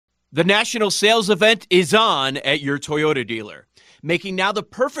The national sales event is on at your Toyota dealer, making now the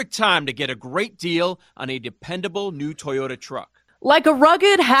perfect time to get a great deal on a dependable new Toyota truck. Like a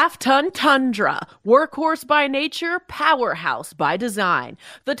rugged half-ton Tundra, workhorse by nature, powerhouse by design.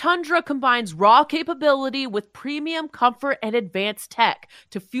 The Tundra combines raw capability with premium comfort and advanced tech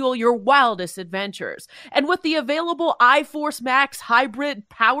to fuel your wildest adventures. And with the available iForce Max hybrid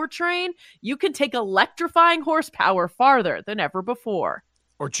powertrain, you can take electrifying horsepower farther than ever before.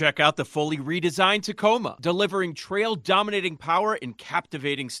 Or check out the fully redesigned Tacoma, delivering trail-dominating power in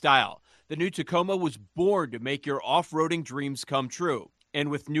captivating style. The new Tacoma was born to make your off-roading dreams come true.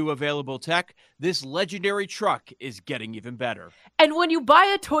 And with new available tech, this legendary truck is getting even better. And when you buy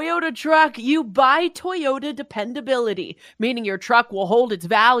a Toyota truck, you buy Toyota dependability, meaning your truck will hold its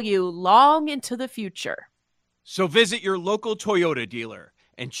value long into the future. So visit your local Toyota dealer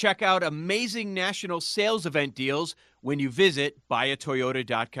and check out amazing national sales event deals when you visit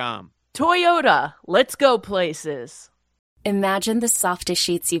buyatoyota.com. Toyota, let's go places. Imagine the softest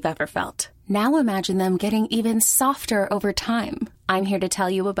sheets you've ever felt. Now imagine them getting even softer over time. I'm here to tell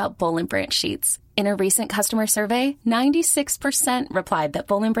you about Boll & Branch sheets. In a recent customer survey, 96% replied that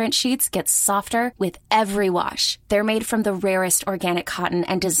Boll & Branch sheets get softer with every wash. They're made from the rarest organic cotton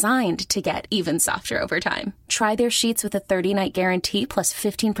and designed to get even softer over time. Try their sheets with a 30-night guarantee plus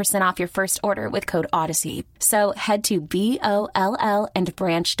 15% off your first order with code Odyssey. So head to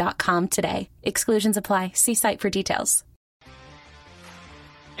BOLLandbranch.com today. Exclusions apply. See site for details.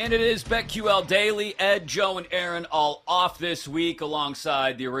 And it is BetQL Daily. Ed, Joe, and Aaron all off this week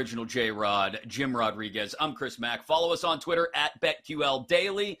alongside the original J-Rod, Jim Rodriguez. I'm Chris Mack. Follow us on Twitter at BetQL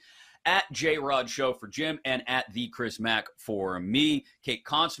Daily, at J-Rod Show for Jim, and at the Chris Mack for me. Kate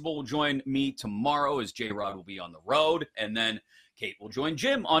Constable will join me tomorrow as J-Rod will be on the road. And then Kate will join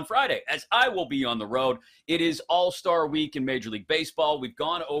Jim on Friday as I will be on the road. It is All-Star Week in Major League Baseball. We've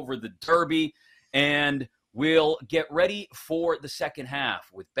gone over the Derby, and we'll get ready for the second half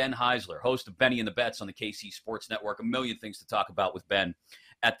with Ben Heisler, host of Benny and the Bets on the KC Sports Network. A million things to talk about with Ben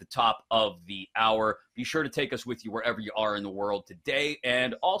at the top of the hour. Be sure to take us with you wherever you are in the world today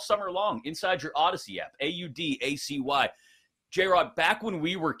and all summer long inside your Odyssey app, AUDACY. J-Rod, back when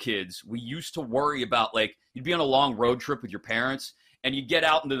we were kids, we used to worry about, like, you'd be on a long road trip with your parents and you'd get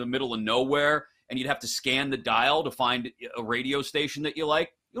out into the middle of nowhere and you'd have to scan the dial to find a radio station that you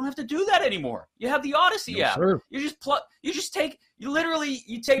like. You don't have to do that anymore. You have the Odyssey app. Sure. You take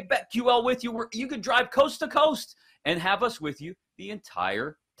BetQL with you. You could drive coast to coast and have us with you the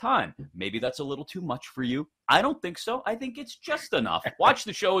entire time. Maybe that's a little too much for you. I don't think so. I think it's just enough. Watch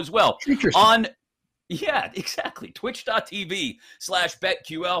the show as well yeah, exactly.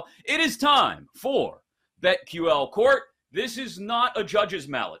 Twitch.tv/BetQL. It is time for BetQL Court. This is not a judge's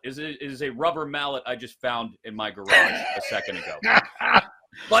mallet. It is a rubber mallet I just found in my garage a second ago.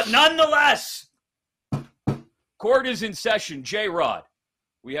 But nonetheless, court is in session. J-Rod,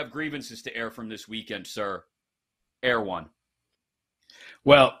 we have grievances to air from this weekend, sir. Air one.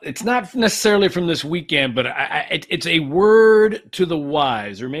 Well, it's not necessarily from this weekend, but it's a word to the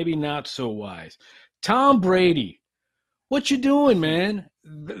wise, or maybe not so wise. Tom Brady, what you doing, man?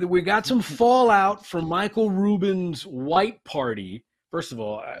 We got some fallout from Michael Rubin's white party. First of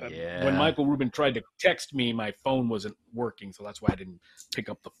all, when Michael Rubin tried to text me, my phone wasn't working, so that's why I didn't pick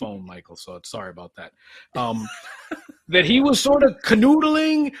up the phone, Michael. So sorry about that. That he was sort of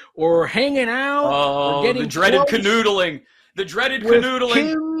canoodling or hanging out. Oh, the dreaded canoodling. The dreaded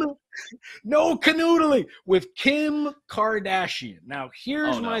canoodling. No canoodling with Kim Kardashian. Now,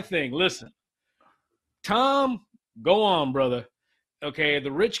 here's my thing. Listen, Tom, go on, brother. Okay,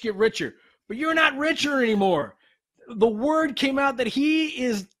 the rich get richer, but you're not richer anymore. The word came out that he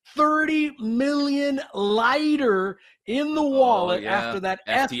is $30 million lighter in the wallet after that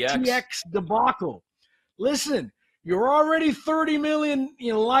FTX debacle. Listen, you're already $30 million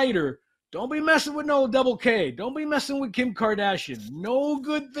lighter. Don't be messing with no double K. Don't be messing with Kim Kardashian. No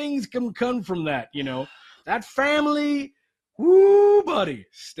good things can come from that, That family, woo, buddy,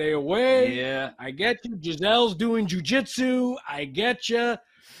 stay away. Yeah. I get you. Giselle's doing jujitsu. I get you.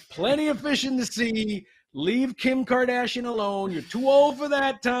 Plenty of fish in the sea. Leave Kim Kardashian alone. You're too old for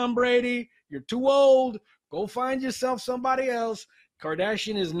that, Tom Brady. You're too old. Go find yourself somebody else.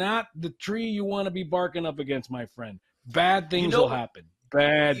 Kardashian is not the tree you want to be barking up against, my friend. Bad things will happen.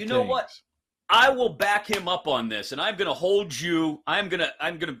 Bad things. You know what? I will back him up on this, and I'm going to hold you.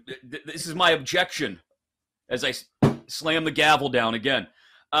 This is my objection as I slam the gavel down again.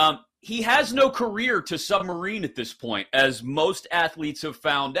 He has no career to submarine at this point, as most athletes have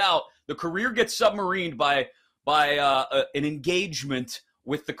found out. The career gets submarined by an engagement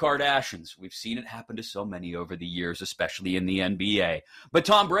with the Kardashians. We've seen it happen to so many over the years, especially in the NBA. But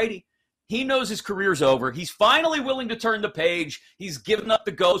Tom Brady, he knows his career's over. He's finally willing to turn the page. He's given up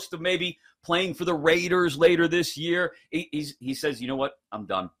the ghost of maybe playing for the Raiders later this year. He says, you know what? I'm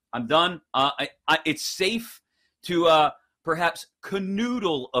done. It's safe to perhaps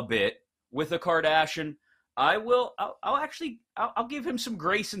canoodle a bit with a Kardashian. I'll give him some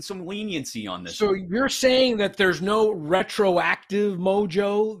grace and some leniency on this. So you're saying that there's no retroactive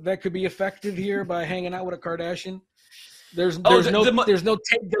mojo that could be affected here by hanging out with a Kardashian? There's no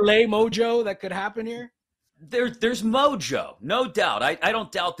take delay mojo that could happen here? There's mojo, no doubt. I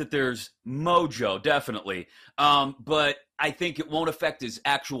don't doubt that there's mojo, definitely. But I think it won't affect his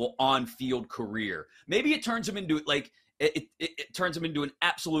actual on-field career. Maybe it turns him into it turns him into an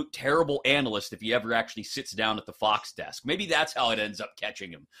absolute terrible analyst if he ever actually sits down at the Fox desk. Maybe that's how it ends up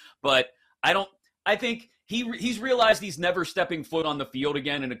catching him. But I think he's realized he's never stepping foot on the field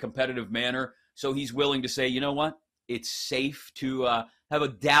again in a competitive manner. So he's willing to say, you know what? It's safe to have a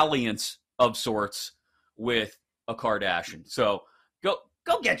dalliance of sorts with a Kardashian. So go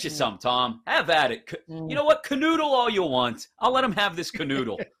get you some, Tom. Have at it. You know what? Canoodle all you want. I'll let him have this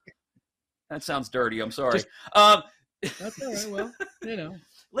canoodle. That sounds dirty. I'm sorry. That's all right. Well, you know.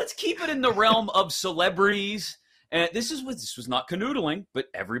 Let's keep it in the realm of celebrities. And this was not canoodling, but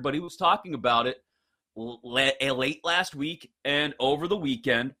everybody was talking about it late last week and over the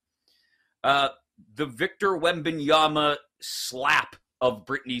weekend. The Victor Wembanyama slap of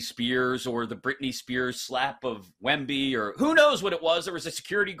Britney Spears, or the Britney Spears slap of Wemby, or who knows what it was. There was a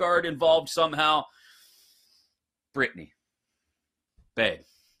security guard involved somehow. Britney, babe,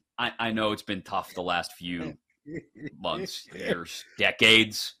 I know it's been tough the last few months, years,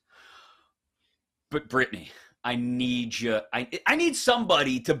 decades. But Britney, I need you. I need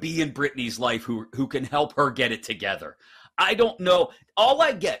somebody to be in Britney's life who can help her get it together. I don't know. All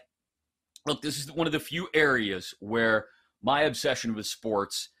I get, look, this is one of the few areas where my obsession with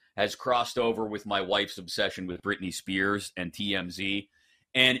sports has crossed over with my wife's obsession with Britney Spears and TMZ.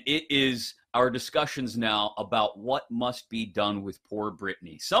 And it is our discussions now about what must be done with poor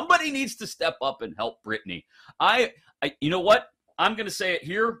Britney. Somebody needs to step up and help Britney. You know what? I'm going to say it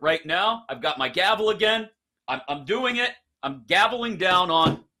here right now. I've got my gavel again. I'm doing it. I'm gaveling down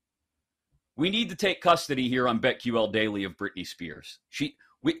on. We need to take custody here on BetQL Daily of Britney Spears.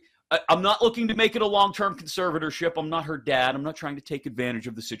 I'm not looking to make it a long-term conservatorship. I'm not her dad. I'm not trying to take advantage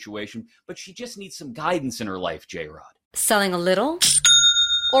of the situation, but she just needs some guidance in her life, J-Rod. Selling a little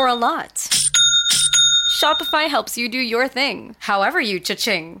or a lot? Shopify helps you do your thing, however you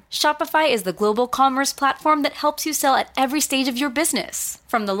cha-ching. Shopify is the global commerce platform that helps you sell at every stage of your business.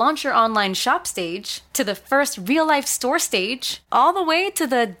 From the launch your online shop stage, to the first real-life store stage, all the way to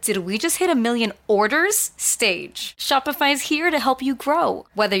the did we just hit 1 million orders stage. Shopify's here to help you grow.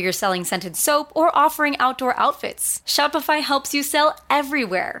 Whether you're selling scented soap or offering outdoor outfits, Shopify helps you sell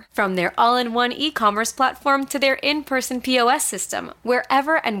everywhere. From their all-in-one e-commerce platform to their in-person POS system,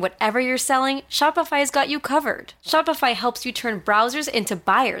 wherever and whatever you're selling, Shopify's got you covered. Shopify helps you turn browsers into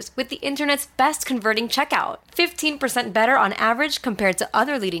buyers with the internet's best converting checkout. 15% better on average compared to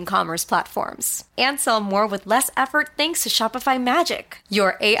other leading commerce platforms. And sell more with less effort thanks to Shopify Magic,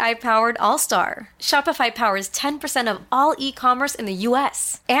 your AI-powered all-star. Shopify powers 10% of all e-commerce in the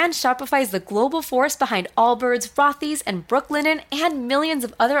U.S. And Shopify is the global force behind Allbirds, Rothy's, and Brooklinen, and millions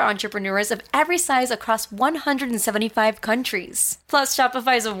of other entrepreneurs of every size across 175 countries. Plus,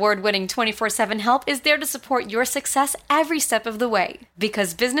 Shopify's award-winning 24/7 help is there to support your success every step of the way.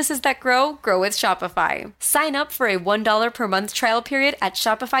 Because businesses that grow with Shopify. Sign up for a $1 per month trial period at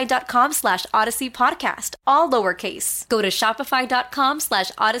shopify.com/Odyssey Podcast, all lowercase. Go to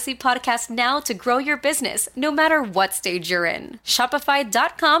shopify.com/Odyssey Podcast now to grow your business, no matter what stage you're in.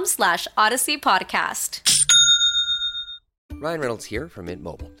 Shopify.com/Odyssey Podcast. Ryan Reynolds here from Mint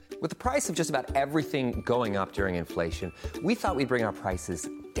Mobile. With the price of just about everything going up during inflation, we thought we'd bring our prices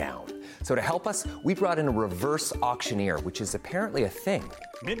down. So to help us, we brought in a reverse auctioneer, which is apparently a thing.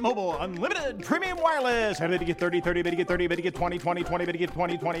 Mint Mobile Unlimited Premium Wireless. How to get 30, 30, bit to get 30, bit to get 20, 20, 20, bit to get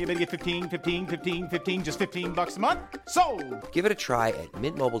 20, 20, bit to get 15, 15, 15, 15, just $15 a month? Sold! Give it a try at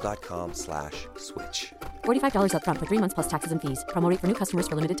mintmobile.com/switch. $45 up front for 3 months plus taxes and fees. Promo rate for new customers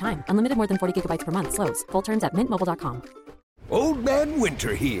for limited time. Unlimited more than 40 gigabytes per month. Slows full terms at mintmobile.com. Old Man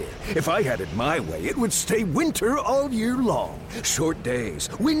Winter here. If I had it my way, it would stay winter all year long. Short days,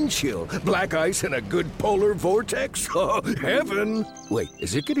 wind chill, black ice, and a good polar vortex. Oh, heaven. Wait,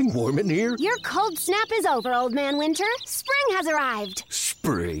 is it getting warm in here? Your cold snap is over, Old Man Winter. Spring has arrived.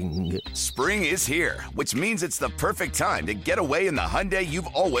 spring. Spring is here, which means it's the perfect time to get away in the Hyundai you've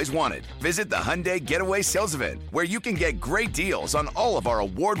always wanted. Visit the Hyundai Getaway Sales Event, where you can get great deals on all of our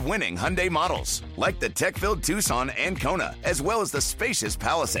award-winning Hyundai models, like the tech-filled Tucson and Kona, as well as the spacious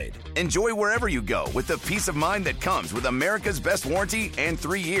Palisade. Enjoy wherever you go with the peace of mind that comes with America's best warranty and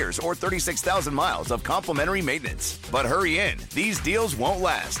 3 years or 36,000 miles of complimentary maintenance. But hurry in, these deals won't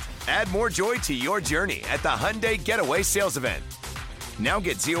last. Add more joy to your journey at the Hyundai Getaway Sales Event. Now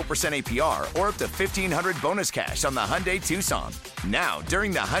get 0% APR or up to $1,500 bonus cash on the Hyundai Tucson. Now,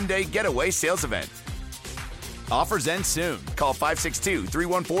 during the Hyundai Getaway Sales Event. Offers end soon. Call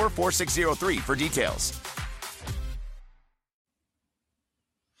 562-314-4603 for details.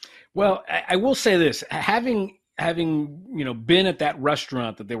 Well, I will say this. Having been at that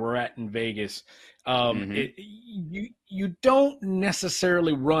restaurant that they were at in Vegas, you don't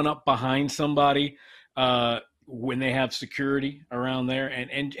necessarily run up behind somebody when they have security around there.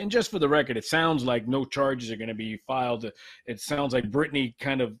 And just for the record, it sounds like no charges are going to be filed. It sounds like Brittany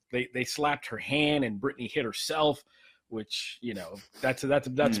they slapped her hand and Brittany hit herself, which, that's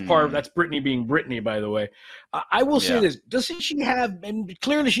Brittany being Brittany, by the way. I will say this. Doesn't she have, and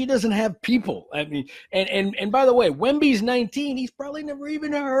clearly she doesn't have people. I mean, and by the way, Wemby's 19. He's probably never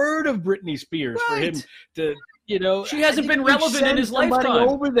even heard of Britney Spears for him to, she hasn't been relevant in his lifetime.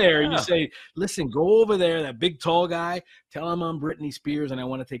 Over there, and you say, listen, go over there, that big tall guy, tell him I'm Britney Spears and I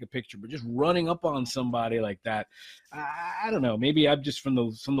want to take a picture. But just running up on somebody like that, I don't know. Maybe I'm just from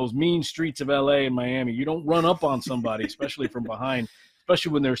those mean streets of LA and Miami. You don't run up on somebody, especially from behind,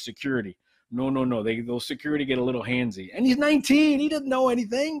 especially when there's security. No. Those security get a little handsy. And he's 19. He doesn't know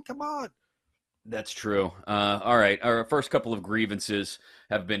anything. Come on. That's true. All right. Our first couple of grievances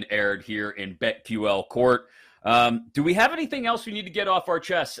have been aired here in BetQL Court. Do we have anything else we need to get off our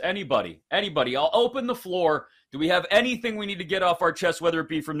chests? Anybody? I'll open the floor. Do we have anything we need to get off our chests, whether it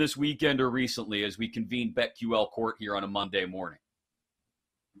be from this weekend or recently, as we convene BetQL Court here on a Monday morning?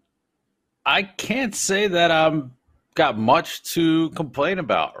 I can't say that I'm got much to complain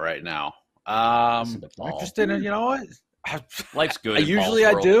about right now. I'm interested in, what? Life's good. Usually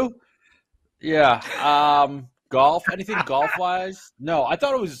I do. Yeah. Golf, anything golf-wise? No, I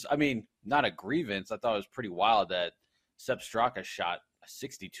thought it was, not a grievance. I thought it was pretty wild that Sepp Straka shot a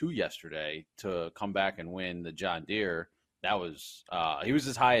 62 yesterday to come back and win the John Deere. That was he was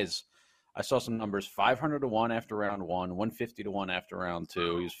as high as, I saw some numbers, 500-1 after round one, 150-1 after round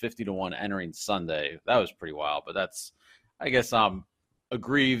two. He was 50-1 entering Sunday. That was pretty wild. But I guess I'm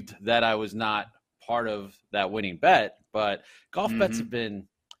aggrieved that I was not part of that winning bet. But golf bets have been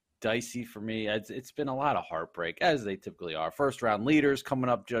dicey for me. It's been a lot of heartbreak, as they typically are. First round leaders coming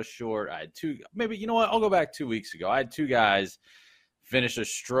up just short. I had two, maybe, I'll go back 2 weeks ago. I had two guys finish a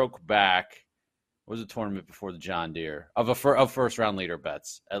stroke back. What was the tournament before the John Deere of first round leader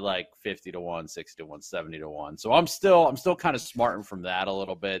bets at like 50-1, 60-1, 70-1. So I'm still kind of smarting from that a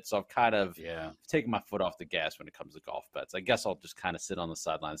little bit. So I've kind of taken my foot off the gas when it comes to golf bets. I guess I'll just kind of sit on the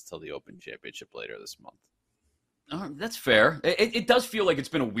sidelines till the Open Championship later this month. That's fair. It does feel like it's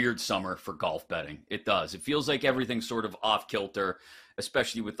been a weird summer for golf betting. It does. It feels like everything's sort of off kilter,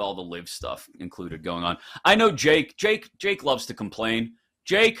 especially with all the live stuff included going on. I know Jake loves to complain.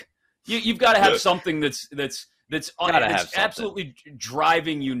 Jake, you've got to have something that's absolutely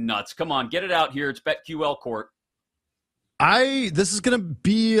driving you nuts. Come on, get it out here. It's BetQL Court. This is going to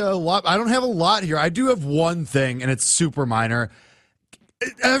be a lot. I don't have a lot here. I do have one thing, and it's super minor.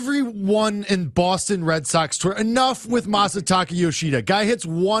 Everyone in Boston Red Sox tour, enough with Masataka Yoshida. Guy hits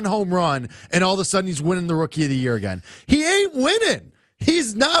one home run, and all of a sudden he's winning the Rookie of the Year again. He ain't winning.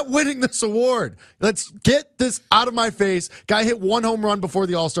 He's not winning this award. Let's get this out of my face. Guy hit one home run before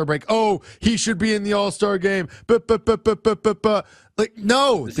the All-Star break. Oh, he should be in the All-Star game. Like,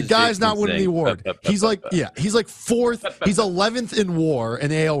 no, the guy's not winning the award. He's like fourth. He's 11th in WAR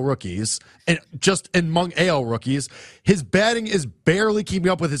in AL rookies, and just among AL rookies, his batting is barely keeping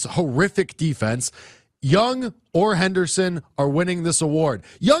up with his horrific defense. Young or Henderson are winning this award.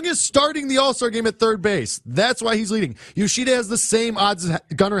 Young is starting the All-Star game at third base. That's why he's leading. Yoshida has the same odds as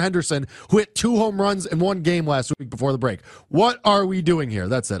Gunnar Henderson, who hit 2 home runs in one game last week before the break. What are we doing here?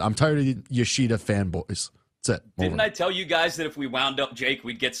 That's it. I'm tired of the Yoshida fanboys. That's it. Didn't I tell you guys that if we wound up Jake,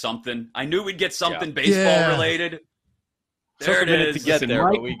 we'd get something? I knew we'd get something baseball related. There it is. To get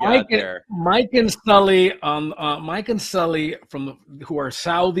there, but we got there. Mike and Sully who are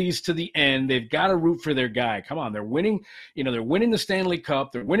Southees to the end. They've got to root for their guy. Come on, they're winning. They're winning the Stanley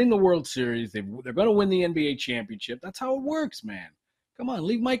Cup. They're winning the World Series. They're going to win the NBA championship. That's how it works, man. Come on,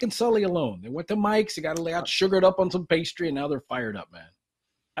 leave Mike and Sully alone. They went to Mike's. They got sugared up on some pastry, and now they're fired up, man.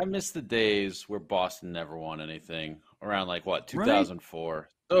 I miss the days where Boston never won anything around 2004. Right.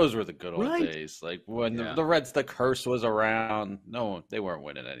 Those were the good old days. Like when the Reds, the curse was around. No, they weren't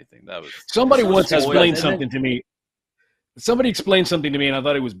winning anything. That was somebody once explained something to me. Somebody explained something to me, and I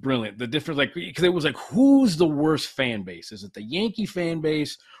thought it was brilliant. The difference, because it was who's the worst fan base? Is it the Yankee fan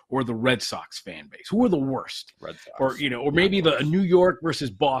base or the Red Sox fan base? Who are the worst? Red Sox. Or maybe the New York versus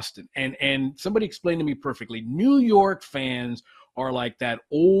Boston. And somebody explained to me perfectly. New York fans are like that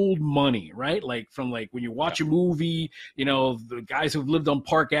old money, right? From when you watch a movie, the guys who've lived on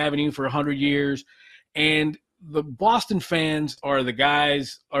Park Avenue for 100 years, and the Boston fans are the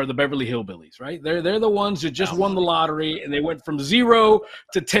Beverly Hillbillies, right? They're the ones that just won the lottery and they went from 0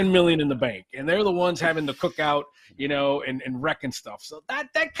 to 10 million in the bank, and they're the ones having the cookout, and wrecking stuff. So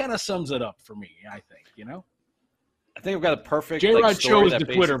that kind of sums it up for me, I think. I think I've got a perfect. J-Rod chose the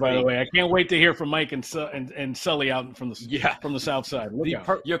Twitter, by the way. I can't wait to hear from Mike and Sully out from the South Side.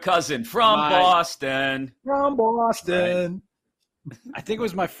 Your cousin from Boston. From Boston. I think it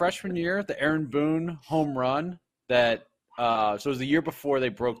was my freshman year, the Aaron Boone home run that so it was the year before they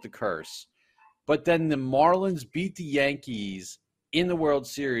broke the curse. But then the Marlins beat the Yankees in the World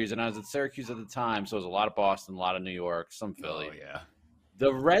Series, and I was at Syracuse at the time, so it was a lot of Boston, a lot of New York, some Philly. Oh, yeah.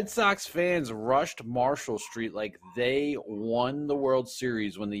 The Red Sox fans rushed Marshall Street like they won the World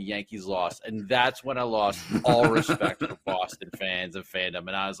Series when the Yankees lost. And that's when I lost all respect for Boston fans and fandom.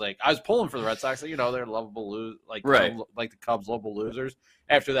 And I was pulling for the Red Sox. They're lovable, like the Cubs, lovable losers.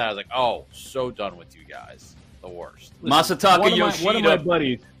 After that, I was like, oh, so done with you guys. The worst. Masataka Yoshida.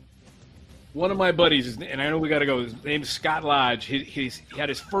 One of my buddies, and I know we got to go, his name is Scott Lodge. He had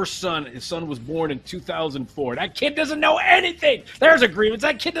his first son. His son was born in 2004. That kid doesn't know anything. There's a grievance.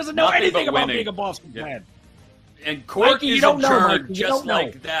 That kid doesn't know anything about being a Boston fan. And Court is absurd just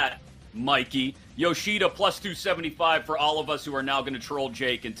like that, Mikey. Yoshida plus 275 for all of us who are now going to troll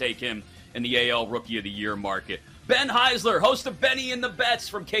Jake and take him in the AL Rookie of the Year market. Ben Heisler, host of Benny and the Bets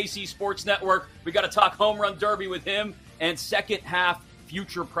from KC Sports Network. We got to talk home run derby with him and second half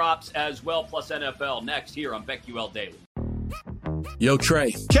future props as well, plus NFL next here on BetQL Daily. Yo,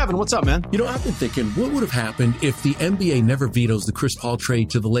 Trey. Kevin, what's up, man? I've been thinking, what would have happened if the NBA never vetoes the Chris Paul trade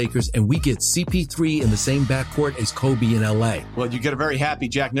to the Lakers and we get CP3 in the same backcourt as Kobe in LA? Well, you get a very happy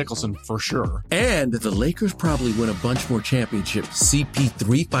Jack Nicholson for sure. And the Lakers probably win a bunch more championships.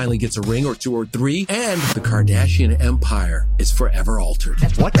 CP3 finally gets a ring or 2 or 3, and the Kardashian empire is forever altered.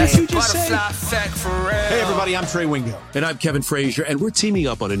 What did you just say? Hey, everybody, I'm Trey Wingo. And I'm Kevin Frazier, and we're teaming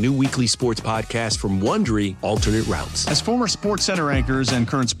up on a new weekly sports podcast from Wondery, Alternate Routes. As former Sports Center anchors and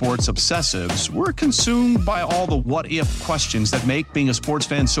current sports obsessives, we're consumed by all the what-if questions that make being a sports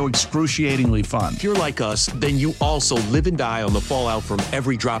fan so excruciatingly fun. If you're like us, then you also live and die on the fallout from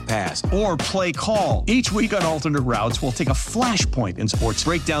every drop pass. Or play call. Each week on Alternate Routes, we'll take a flashpoint in sports,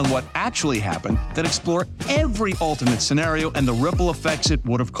 break down what actually happened, then explore every alternate scenario and the ripple effects it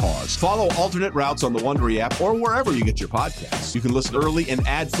would have caused. Follow Alternate Routes on the Wondery app or wherever you get your podcasts. You can listen early and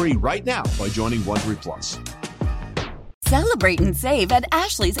ad-free right now by joining Wondery Plus. Celebrate and save at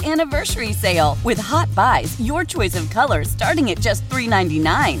Ashley's Anniversary Sale. With Hot Buys, your choice of colors starting at just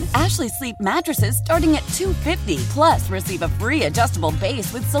 $3.99. Ashley Sleep mattresses starting at $2.50. Plus, receive a free adjustable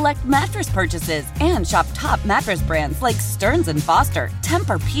base with select mattress purchases. And shop top mattress brands like Stearns & Foster,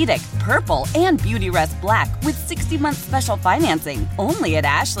 Tempur-Pedic, Purple, and Beautyrest Black with 60-month special financing. Only at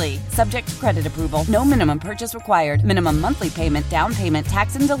Ashley. Subject to credit approval. No minimum purchase required. Minimum monthly payment, down payment,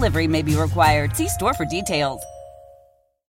 tax, and delivery may be required. See store for details.